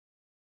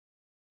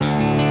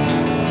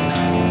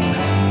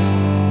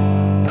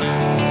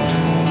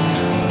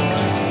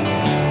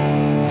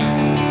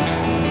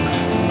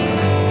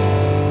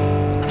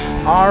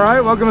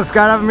right, welcome to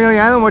Skydive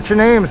Amelia. What's your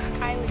names?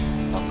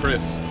 Kylie. I'm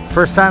Chris.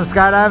 First time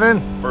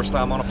skydiving? First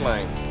time on a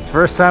plane.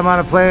 First time on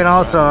a plane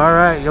also. All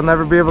right, you'll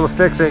never be able to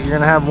fix it. You're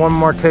gonna have one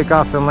more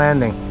takeoff than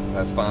landing.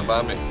 That's fine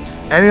by me.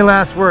 Any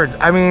last words?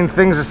 I mean,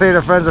 things to say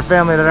to friends or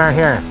family that aren't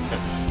here.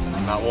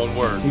 Not one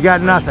word. You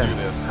got nothing.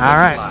 All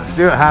right, let's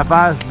do it. High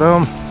fives.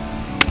 Boom.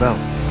 Boom.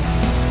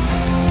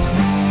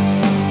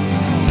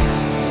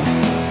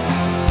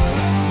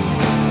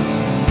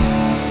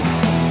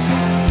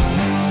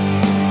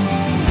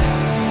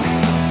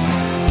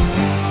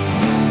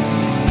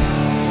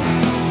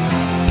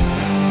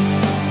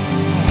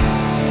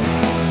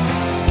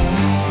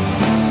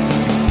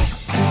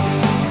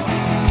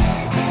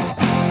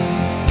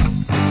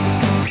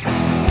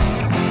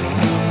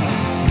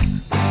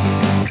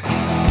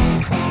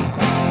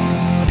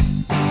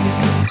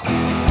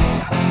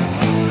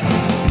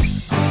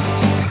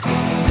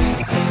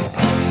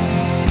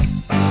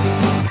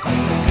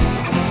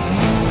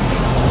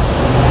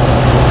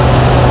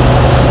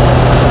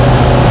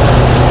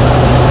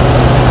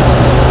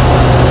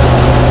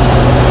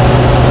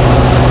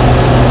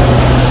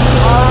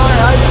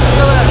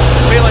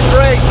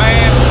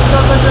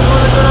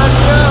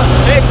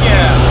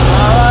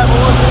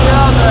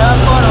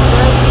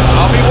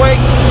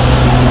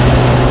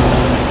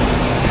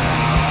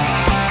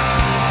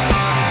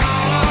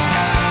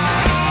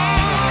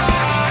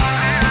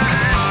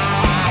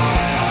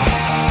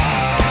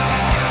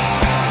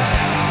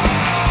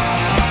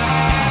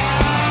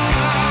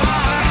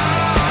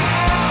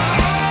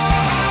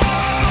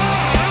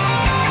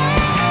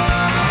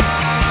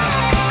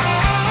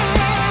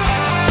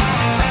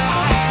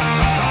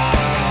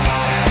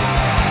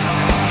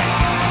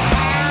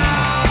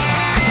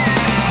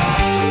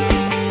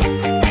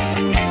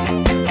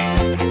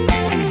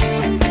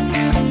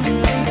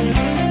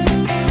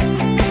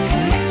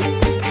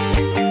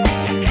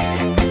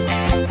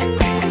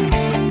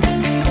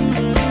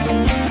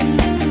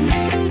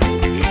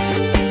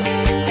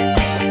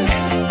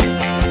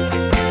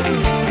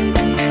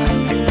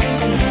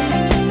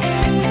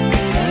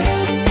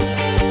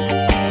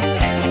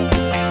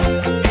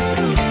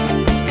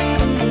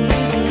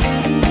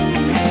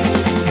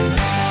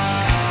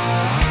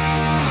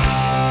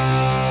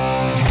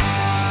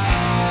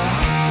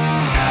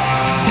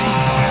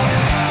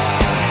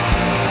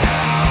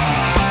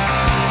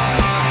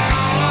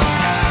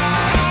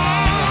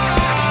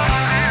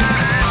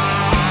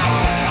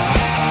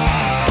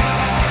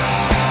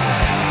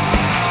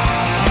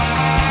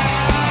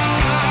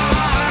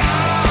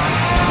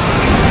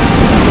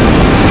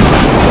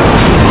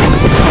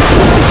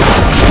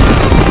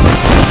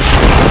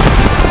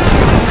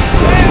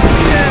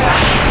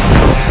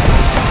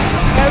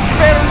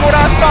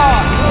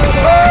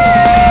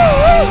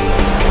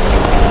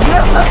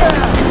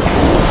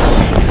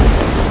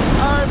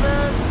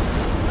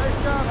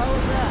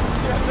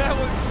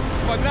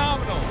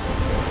 Phenomenal.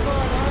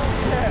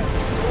 Yeah.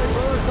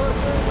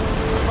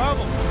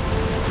 Bubble.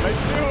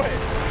 Let's do it.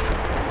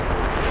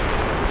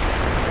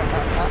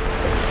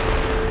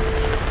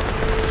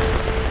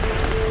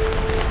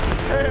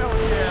 Hell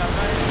yeah,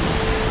 man.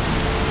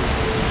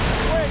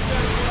 Wait,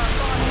 that's what I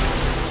thought.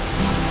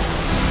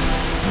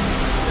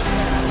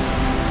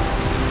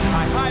 I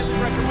highly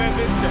recommend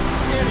this to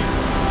anyone.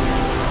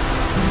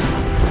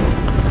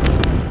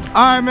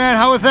 All right, man,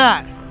 how was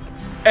that?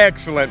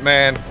 Excellent,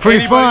 man. Pretty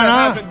Anybody fun, that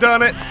huh? hasn't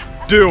done it,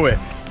 do it.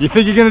 You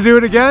think you're gonna do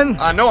it again?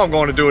 I know I'm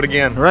going to do it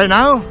again. Right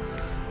now?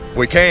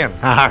 We can.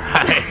 All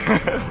right.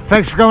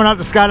 Thanks for coming out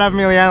to Skydive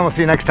Amelia, and we'll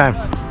see you next time.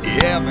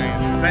 Yeah,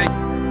 man. Thank you.